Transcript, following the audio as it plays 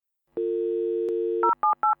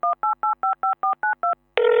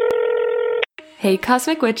Hey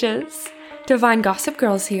Cosmic Witches! Divine Gossip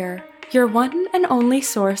Girls here, your one and only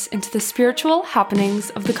source into the spiritual happenings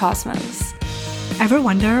of the cosmos. Ever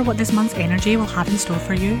wonder what this month's energy will have in store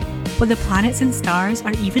for you? What the planets and stars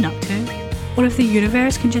are even up to? Or if the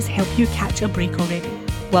universe can just help you catch a break already?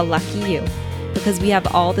 Well, lucky you, because we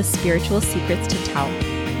have all the spiritual secrets to tell.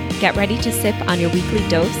 Get ready to sip on your weekly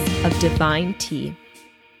dose of divine tea.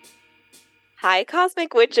 Hi,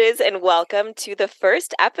 Cosmic Witches, and welcome to the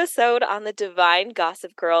first episode on the Divine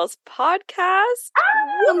Gossip Girls podcast.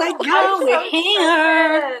 Oh my God, we're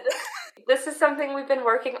here! This is something we've been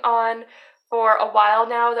working on for a while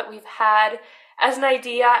now that we've had as an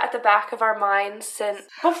idea at the back of our minds since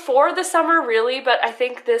before the summer, really, but I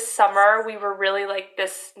think this summer we were really like,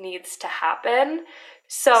 this needs to happen.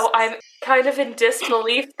 So I'm kind of in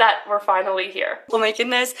disbelief that we're finally here. Oh my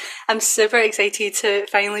goodness, I'm super excited to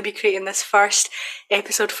finally be creating this first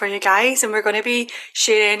episode for you guys, and we're going to be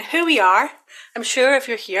sharing who we are. I'm sure if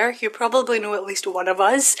you're here, you probably know at least one of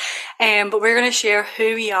us, but we're going to share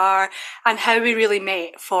who we are and how we really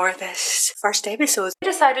met for this first episode. We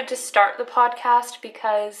decided to start the podcast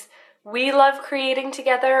because we love creating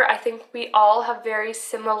together. I think we all have very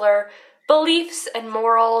similar beliefs and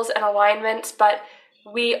morals and alignments, but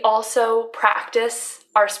we also practice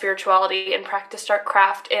our spirituality and practice our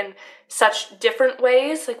craft in such different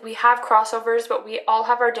ways. Like, we have crossovers, but we all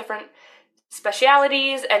have our different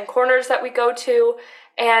specialities and corners that we go to.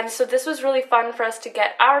 And so this was really fun for us to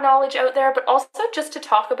get our knowledge out there, but also just to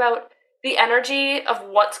talk about the energy of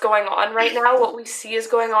what's going on right now, what we see is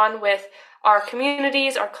going on with our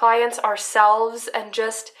communities, our clients, ourselves, and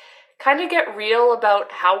just kind of get real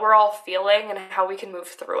about how we're all feeling and how we can move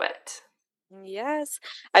through it. Yes.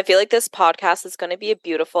 I feel like this podcast is going to be a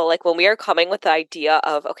beautiful, like when we are coming with the idea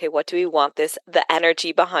of, okay, what do we want the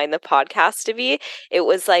energy behind the podcast to be? It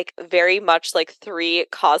was like very much like three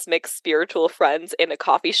cosmic spiritual friends in a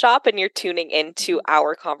coffee shop, and you're tuning into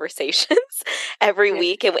our conversations every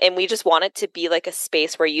week. And we just want it to be like a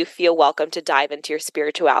space where you feel welcome to dive into your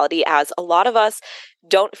spirituality, as a lot of us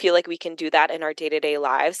don't feel like we can do that in our day-to-day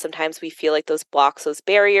lives. Sometimes we feel like those blocks, those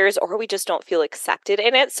barriers, or we just don't feel accepted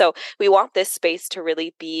in it. So we want this space to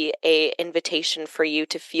really be an invitation for you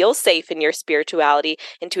to feel safe in your spirituality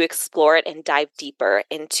and to explore it and dive deeper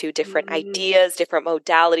into different ideas, different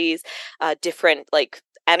modalities, different like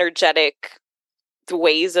energetic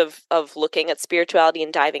ways of looking at spirituality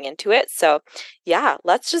and diving into it. So yeah,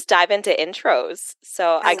 let's just dive into intros.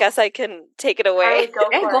 So I guess I can take it away.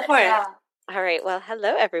 Go for it. Yeah. All right. Well,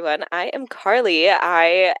 hello, everyone. I am Carly.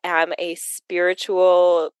 I am a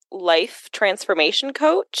spiritual life transformation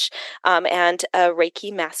coach and a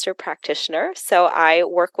Reiki master practitioner. So I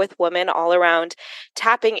work with women all around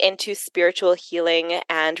tapping into spiritual healing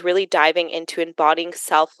and really diving into embodying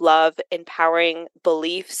self-love, empowering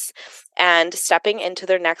beliefs, and stepping into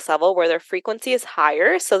their next level where their frequency is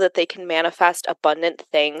higher so that they can manifest abundant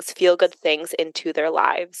things, feel good things into their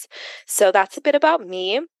lives. So that's a bit about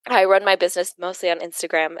me. I run my business mostly on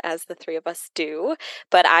Instagram, as the three of us do,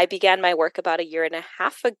 but I began my work about 1.5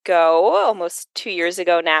 years ago, almost 2 years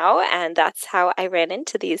ago now, and that's how I ran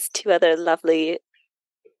into these two other lovely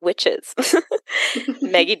witches.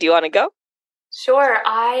 Maggie, do you want to go? Sure,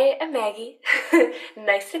 I am Maggie.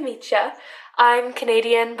 Nice to meet you. I'm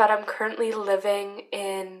Canadian, but I'm currently living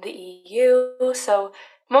in the EU, so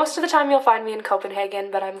most of the time you'll find me in Copenhagen,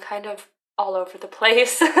 but I'm kind of all over the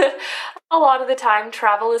place. A lot of the time,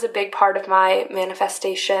 travel is a big part of my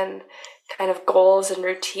manifestation kind of goals and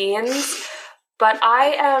routines, but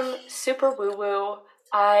I am super woo-woo.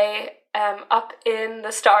 I am up in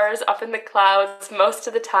the stars, up in the clouds most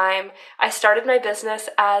of the time. I started my business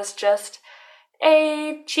as just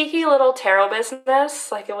a cheeky little tarot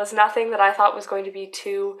business. Like, it was nothing that I thought was going to be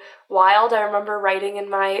too wild. I remember writing in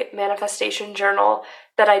my manifestation journal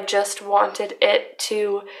that I just wanted it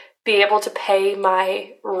to be able to pay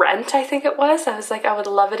my rent, I think it was. I was like, I would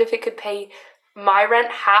love it if it could pay my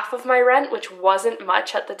rent, half of my rent, which wasn't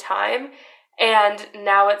much at the time. And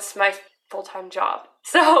now it's my full-time job.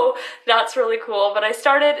 So that's really cool. But I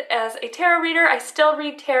started as a tarot reader. I still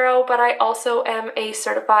read tarot, but I also am a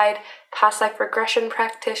certified past life regression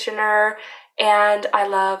practitioner. And I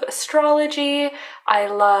love astrology. I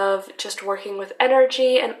love just working with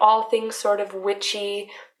energy and all things sort of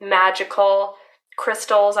witchy, magical.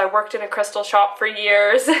 Crystals. I worked in a crystal shop for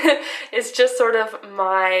years. It's just sort of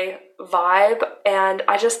my vibe, and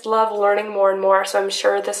I just love learning more and more, so I'm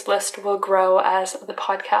sure this list will grow as the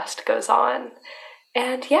podcast goes on.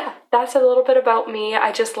 And yeah, that's a little bit about me.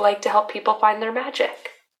 I just like to help people find their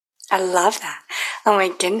magic. I love that. Oh my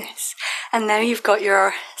goodness. And now you've got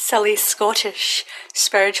your silly Scottish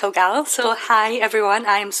spiritual gal. So hi everyone,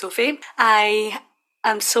 I am Sophie.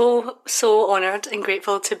 I'm so honoured and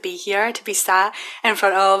grateful to be here, to be sat in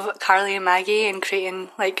front of Carly and Maggie and creating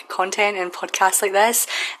like content and podcasts like this.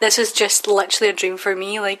 This was just literally a dream for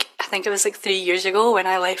me. Like, I think it was like 3 years ago when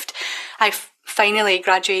I finally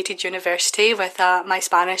graduated university with my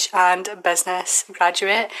Spanish and business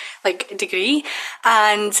graduate like degree,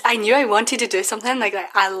 and I knew I wanted to do something like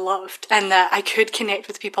that I loved and that I could connect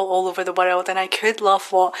with people all over the world and I could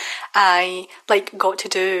love what I like got to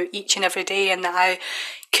do each and every day and that I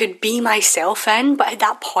could be myself in. But at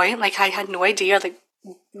that point, like, I had no idea like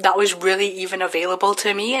that was really even available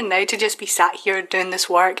to me, and now to just be sat here doing this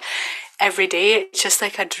work every day, it's just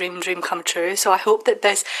like a dream come true. So I hope that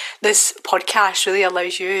this podcast really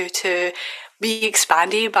allows you to be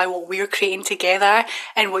expanded by what we're creating together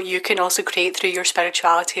and what you can also create through your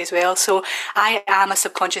spirituality as well. So I am a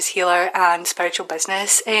subconscious healer and spiritual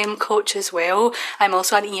business coach as well. I'm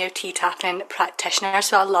also an EFT tapping practitioner,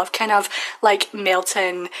 so I love kind of like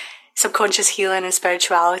melting subconscious healing and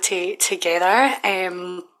spirituality together.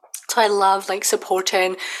 So I love like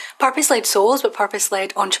supporting purpose-led souls, but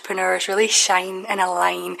purpose-led entrepreneurs really shine and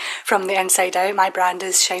align from the inside out. My brand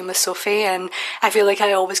is Shine with Sophie, and I feel like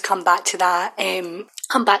I always come back to that in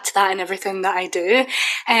everything that I do.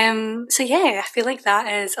 So yeah, I feel like that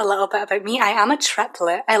is a little bit about me. I am a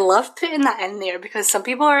triplet. I love putting that in there because some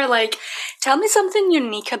people are like, tell me something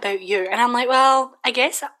unique about you. And I'm like, well, I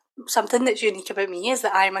guess something that's unique about me is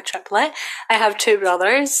that I'm a triplet. I have two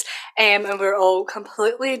brothers, and we're all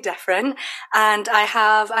completely different. And I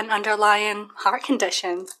have an underlying heart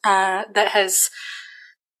condition that has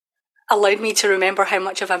allowed me to remember how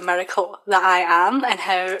much of a miracle that I am and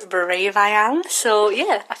how brave I am. So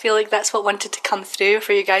yeah, I feel like that's what wanted to come through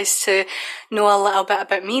for you guys to know a little bit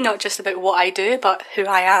about me, not just about what I do, but who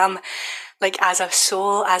I am, like as a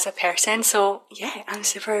soul, as a person. So yeah, I'm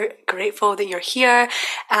super grateful that you're here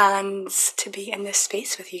and to be in this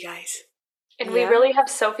space with you guys. And we really have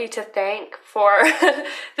Sophie to thank for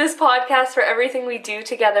this podcast, for everything we do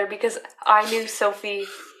together, because I knew Sophie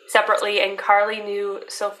separately and Carly knew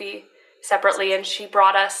Sophie separately, and she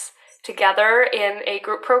brought us together in a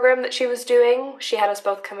group program that she was doing. She had us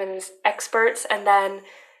both come in as experts, and then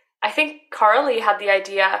I think Carly had the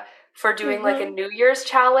idea for doing like a New Year's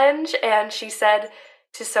challenge, and she said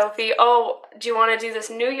to Sophie, oh, do you want to do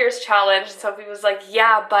this New Year's challenge? And Sophie was like,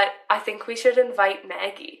 yeah, but I think we should invite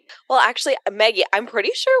Maggie. Well, actually, Maggie, I'm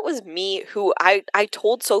pretty sure it was me who I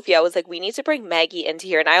told Sophie, I was like, we need to bring Maggie into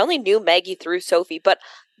here. And I only knew Maggie through Sophie, but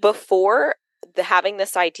before having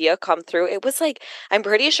this idea come through, it was like, I'm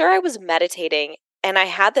pretty sure I was meditating and I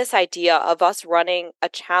had this idea of us running a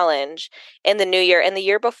challenge in the new year. And the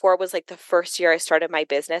year before was like the first year I started my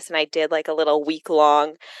business, and I did like a little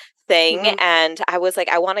week-long thing, and I was like,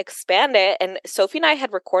 I want to expand it. And Sophie and I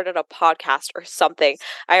had recorded a podcast or something.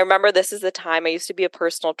 I remember this is the time I used to be a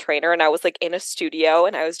personal trainer, and I was like in a studio,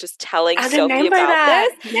 and I was just telling Sophie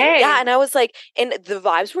about this. Yeah, and I was like, and the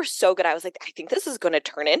vibes were so good. I was like, I think this is going to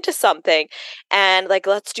turn into something, and like,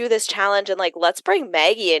 let's do this challenge, and like, let's bring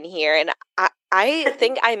Maggie in here. And I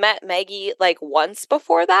think I met Maggie like once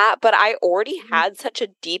before that, but I already had such a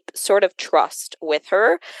deep sort of trust with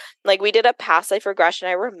her. Like, we did a past life regression.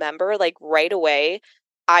 I remember like right away,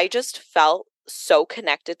 I just felt so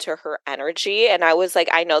connected to her energy. And I was like,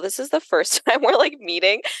 I know this is the first time we're like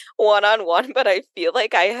meeting one-on-one, but I feel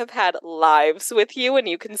like I have had lives with you, and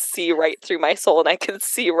you can see right through my soul, and I can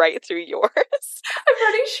see right through yours. I'm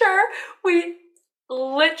pretty sure we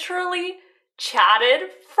literally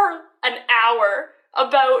chatted for an hour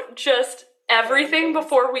about just everything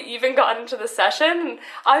before we even got into the session.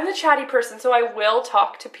 I'm a chatty person, so I will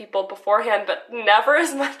talk to people beforehand, but never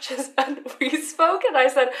as much as we spoke. And I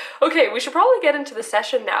said, okay, we should probably get into the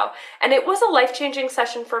session now. And it was a life-changing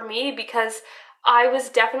session for me because I was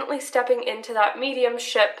definitely stepping into that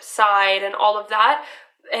mediumship side and all of that.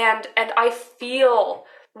 And I feel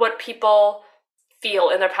what people feel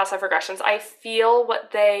in their past life regressions. I feel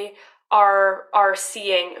what they are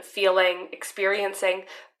seeing, feeling, experiencing.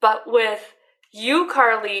 But with you,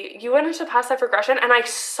 Carly, you went into past life regression and I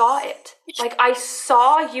saw it. Like, I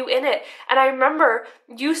saw you in it. And I remember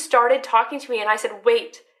you started talking to me and I said,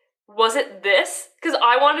 wait, was it this? Because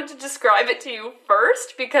I wanted to describe it to you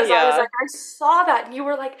first, because I was like, I saw that. And you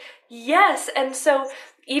were like, yes. And so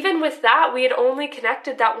even with that, we had only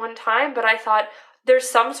connected that one time, but I thought, there's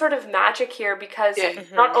some sort of magic here, because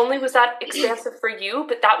not only was that expansive for you,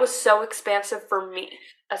 but that was so expansive for me.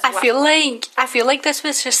 as I well. I feel like this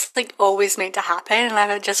was just like always meant to happen, and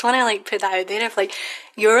I just want to like put that out there. If like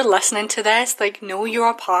you're listening to this, like know you're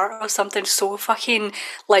a part of something so fucking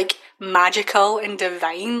like magical and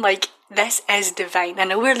divine. Like this is divine. I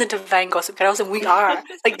know we're the Divine Gossip Girls, and we are.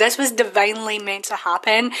 Like this was divinely meant to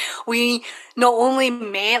happen. We not only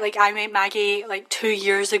met, like I met Maggie like 2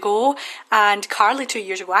 years ago, and Carly 2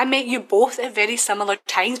 years ago. I met you both at very similar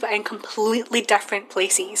times, but in completely different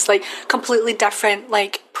places, like completely different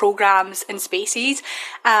like programs and spaces.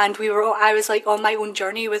 And I was like on my own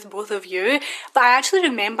journey with both of you. But I actually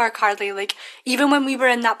remember, Carly, like even when we were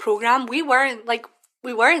in that program, we weren't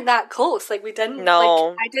that close. Like we didn't. No.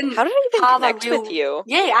 Like I didn't. How did I even have connect a real, with you?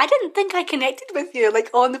 Yeah, I didn't think I connected with you like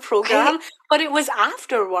on the program, but it was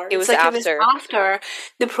afterwards. It was like after. It was after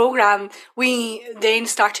the program. We then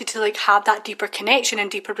started to like have that deeper connection and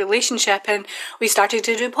deeper relationship, and we started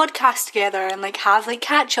to do podcasts together and like have like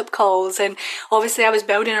catch up calls. And obviously, I was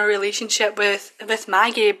building a relationship with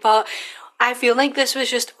Maggie, but I feel like this was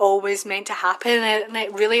just always meant to happen, and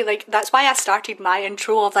it really, like, that's why I started my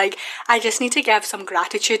intro of, like, I just need to give some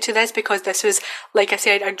gratitude to this, because this was, like I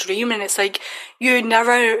said, a dream, and it's like, you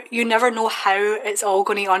never know how it's all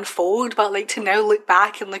going to unfold, but, like, to now look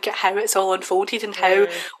back and look at how it's all unfolded and how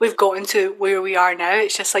we've gotten to where we are now,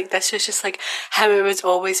 it's just, like, this is just, like, how it was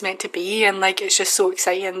always meant to be, and, like, it's just so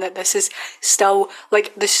exciting that this is still,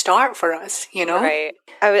 like, the start for us, you know? Right.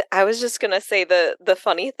 I was just gonna say the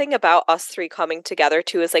funny thing about us three coming together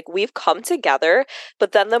too is like we've come together,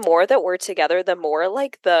 but then the more that we're together, the more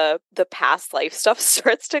like the past life stuff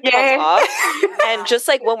starts to come up. And just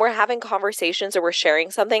like when we're having conversations or we're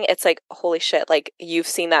sharing something, it's like, holy shit, like you've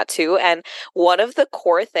seen that too. And one of the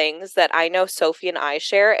core things that I know Sophie and I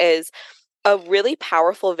share is a really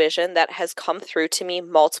powerful vision that has come through to me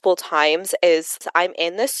multiple times is I'm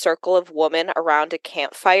in this circle of women around a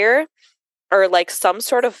campfire or like some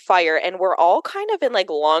sort of fire, and we're all kind of in like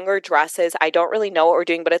longer dresses. I don't really know what we're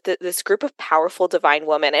doing, but it's this group of powerful divine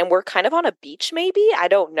women, and we're kind of on a beach maybe. I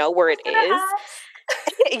don't know where it is.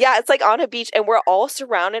 Yeah, it's like on a beach, and we're all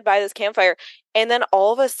surrounded by this campfire. And then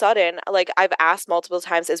all of a sudden, like I've asked multiple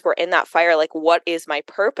times as we're in that fire, like, what is my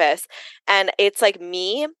purpose? And it's like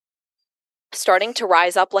me starting to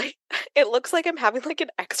rise up, like it looks like I'm having like an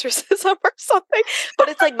exorcism or something, but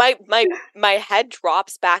it's like my head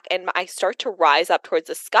drops back and I start to rise up towards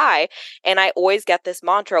the sky, and I always get this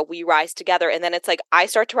mantra, we rise together. And then it's like I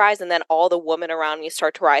start to rise, and then all the women around me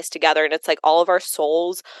start to rise together, and it's like all of our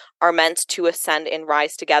souls are meant to ascend and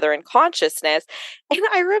rise together in consciousness. And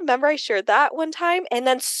I remember I shared that one time, and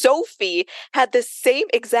then Sophie had the same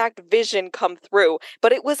exact vision come through,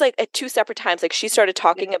 but it was like at two separate times. Like she started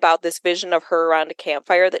talking about this vision of her around a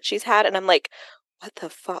campfire that she's had, and I'm like, what the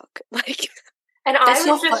fuck? Like, and I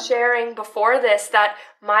was just sharing before this that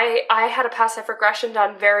I had a past life regression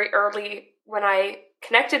done very early when I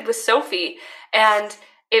connected with Sophie, and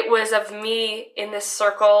it was of me in this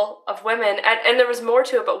circle of women, and there was more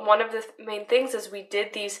to it, but one of the main things is we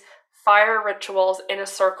did these fire rituals in a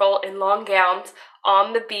circle in long gowns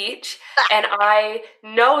on the beach, and I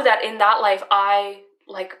know that in that life I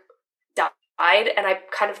like died, and I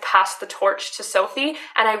kind of passed the torch to Sophie,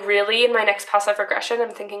 and I really, in my next past life regression,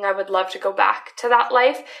 I'm thinking I would love to go back to that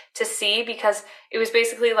life to see, because it was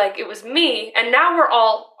basically like, it was me, and now we're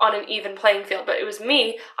all on an even playing field, but it was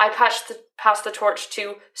me, I passed the torch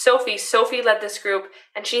to Sophie. Sophie led this group,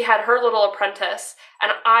 and she had her little apprentice,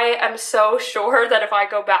 and I am so sure that if I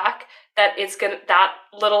go back, that that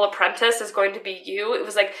little apprentice is going to be you. It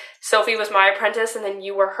was like Sophie was my apprentice, and then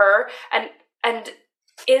you were her, and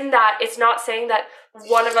in that, it's not saying that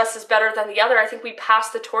one of us is better than the other. I think we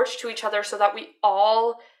pass the torch to each other so that we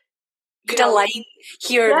all could align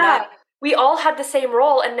here. Yeah, we all had the same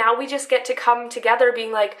role, and now we just get to come together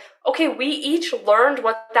being like, okay, we each learned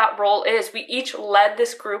what that role is. We each led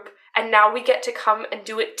this group, and now we get to come and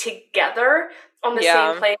do it together on the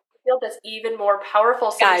same playing field. That's even more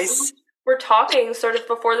powerful. So guys, we're talking sort of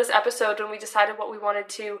before this episode when we decided what we wanted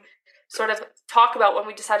to sort of talk about, when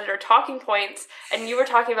we decided our talking points, and you were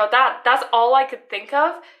talking about that. That's all I could think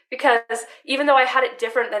of, because even though I had it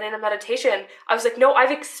different than in a meditation, I was like, no,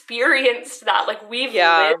 I've experienced that. Like, we've lived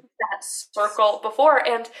that circle before,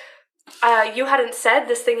 and you hadn't said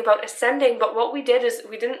this thing about ascending, but what we did is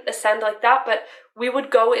we didn't ascend like that, but we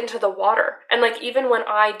would go into the water. And like, even when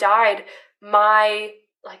I died, my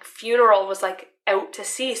like funeral was like out to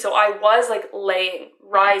sea, so I was like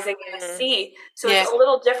rising in the sea, so it's a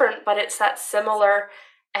little different, but it's that similar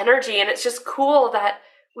energy, and it's just cool that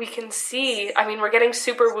we can see. I mean, we're getting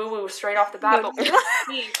super woo-woo straight off the bat, but we can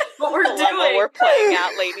see what we're doing. We're playing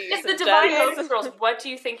out, ladies. It's the Divine Gossip Girls. What do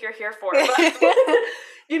you think you're here for?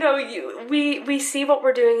 we see what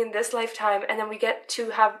we're doing in this lifetime, and then we get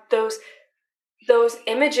to have those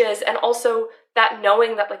images, and also that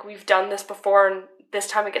knowing that like we've done this before, and this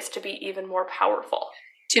time it gets to be even more powerful.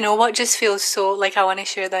 Do you know what just feels so like I want to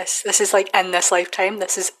share this? This is like in this lifetime.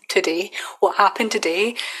 This is today. What happened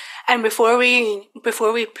today? And before we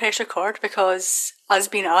press record, because us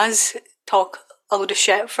being us, talk a load of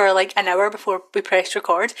shit for like an hour before we pressed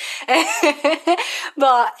record.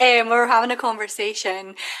 But we were having a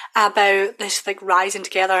conversation about this like rising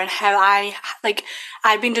together, and how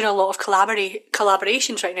I've been doing a lot of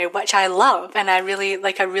collaborations right now, which I love, and I really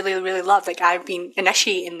love. Like I've been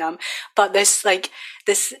initiating them, but this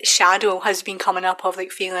shadow has been coming up of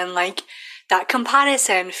like feeling like that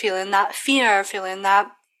comparison, feeling that fear, feeling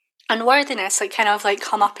that unworthiness, like kind of like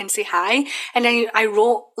come up and say hi. And then I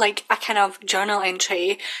wrote like a kind of journal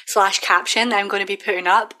entry / caption that I'm going to be putting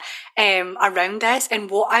up around this, and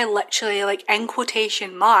what I literally like in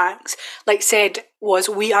quotation marks like said was,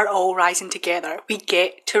 we are all rising together, we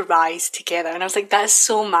get to rise together. And I was like, that's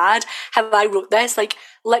so mad how I wrote this like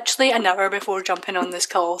literally an hour before jumping on this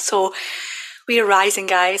call. So we are rising,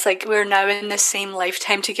 guys. Like we're now in the same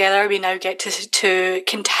lifetime together. We now get to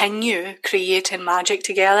continue creating magic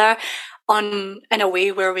together in a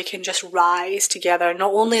way where we can just rise together.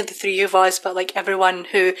 Not only the three of us, but like everyone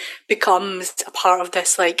who becomes a part of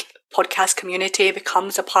this like podcast community,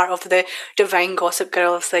 becomes a part of the Divine Gossip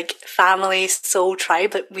Girls like family, soul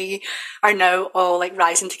tribe. Like we are now all like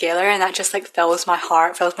rising together, and that just like fills my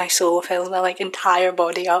heart, fills my soul, fills my like entire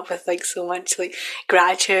body up with like so much like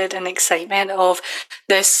gratitude and excitement of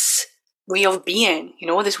this way of being,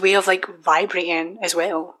 this way of like vibrating as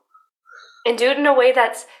well. And do it in a way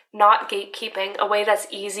that's not gatekeeping, a way that's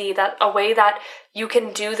easy, a way that you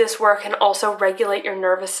can do this work and also regulate your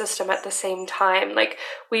nervous system at the same time. Like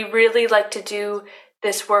we really like to do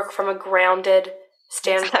this work from a grounded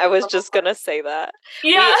standpoint. I was just going to say that.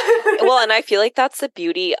 Yeah. And I feel like that's the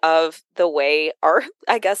beauty of the way our,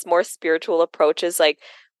 I guess, more spiritual approach is. Like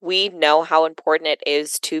we know how important it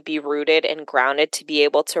is to be rooted and grounded to be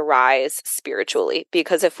able to rise spiritually,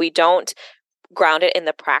 because if we don't ground it in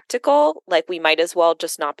the practical, like we might as well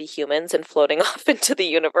just not be humans and floating off into the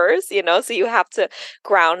universe, so you have to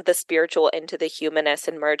ground the spiritual into the humanness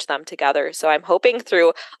and merge them together. So I'm hoping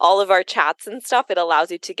through all of our chats and stuff, it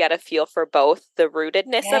allows you to get a feel for both the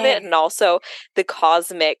rootedness of it and also the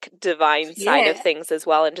cosmic divine side of things as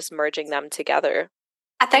well, and just merging them together.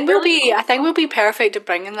 I think we'll be perfect at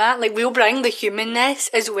bringing that. Like we'll bring the humanness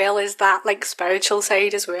as well as that like spiritual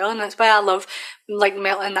side as well, and that's why I love like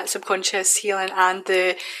melting that subconscious healing and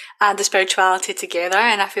the spirituality together.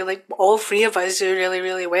 And I feel like all three of us do really,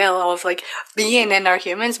 really well of like being in our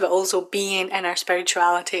humans, but also being in our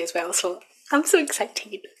spirituality as well. So I'm so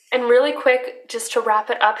excited. And really quick, just to wrap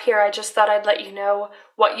it up here, I just thought I'd let you know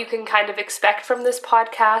what you can kind of expect from this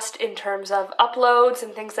podcast in terms of uploads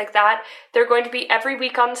and things like that. They're going to be every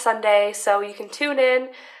week on Sunday, so you can tune in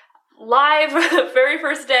live the very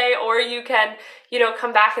first day, or you can,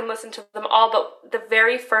 come back and listen to them all. But the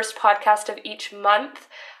very first podcast of each month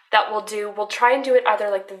that we'll try and do it either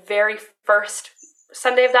like the very first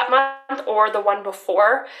Sunday of that month or the one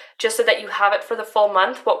before, just so that you have it for the full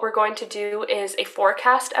month. What we're going to do is a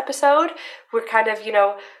forecast episode. We're kind of,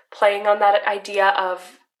 playing on that idea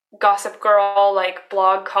of Gossip Girl, like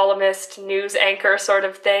blog columnist, news anchor sort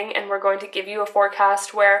of thing. And we're going to give you a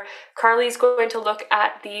forecast where Carly's going to look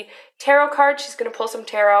at the tarot card. She's going to pull some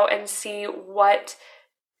tarot and see what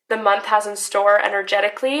the month has in store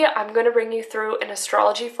energetically. I'm going to bring you through an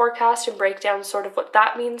astrology forecast and break down sort of what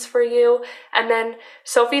that means for you. And then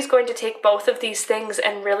Sophie's going to take both of these things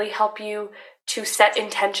and really help you to set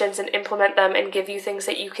intentions and implement them, and give you things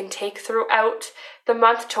that you can take throughout the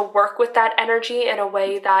month to work with that energy in a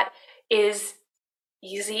way that is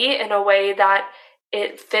easy, in a way that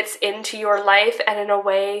it fits into your life, and in a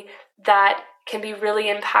way that can be really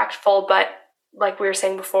impactful, but like we were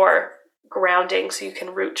saying before, grounding, so you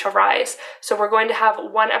can root to rise. So we're going to have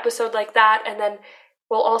one episode like that, and then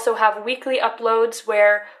we'll also have weekly uploads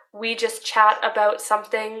where we just chat about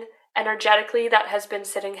something energetically that has been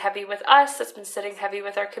sitting heavy with us, that's been sitting heavy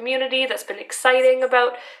with our community, that's been exciting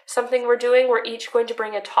about something we're doing. We're each going to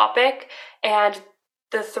bring a topic, and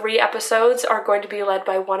the 3 episodes are going to be led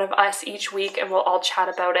by one of us each week, and we'll all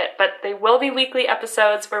chat about it. But they will be weekly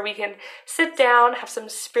episodes where we can sit down, have some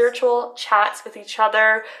spiritual chats with each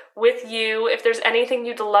other, with you. If there's anything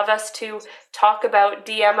you'd love us to talk about,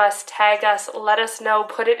 DM us, tag us, let us know,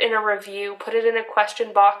 put it in a review, put it in a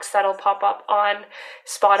question box that'll pop up on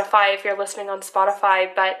Spotify if you're listening on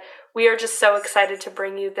Spotify. But we are just so excited to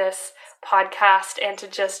bring you this podcast and to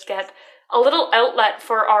just get a little outlet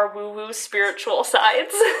for our woo-woo spiritual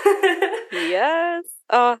sides. Yes.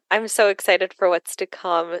 Oh, I'm so excited for what's to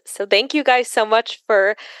come. So thank you guys so much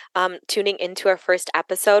for tuning into our first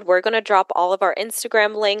episode. We're going to drop all of our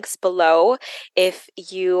Instagram links below. If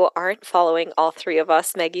you aren't following all three of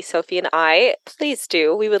us, Maggie, Sophie, and I, please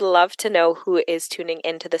do. We would love to know who is tuning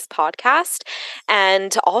into this podcast.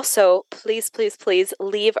 And also, please, please, please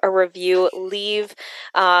leave a review. Leave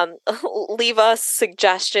us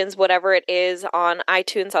suggestions, whatever it is, on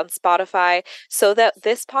iTunes, on Spotify, so that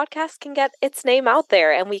this podcast can get its name out there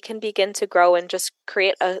and we can begin to grow and just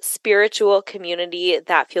create a spiritual community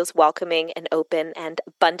that feels welcoming and open and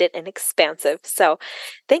abundant and expansive. So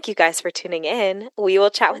thank you guys for tuning in. We will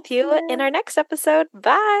chat with you in our next episode.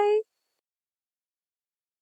 Bye.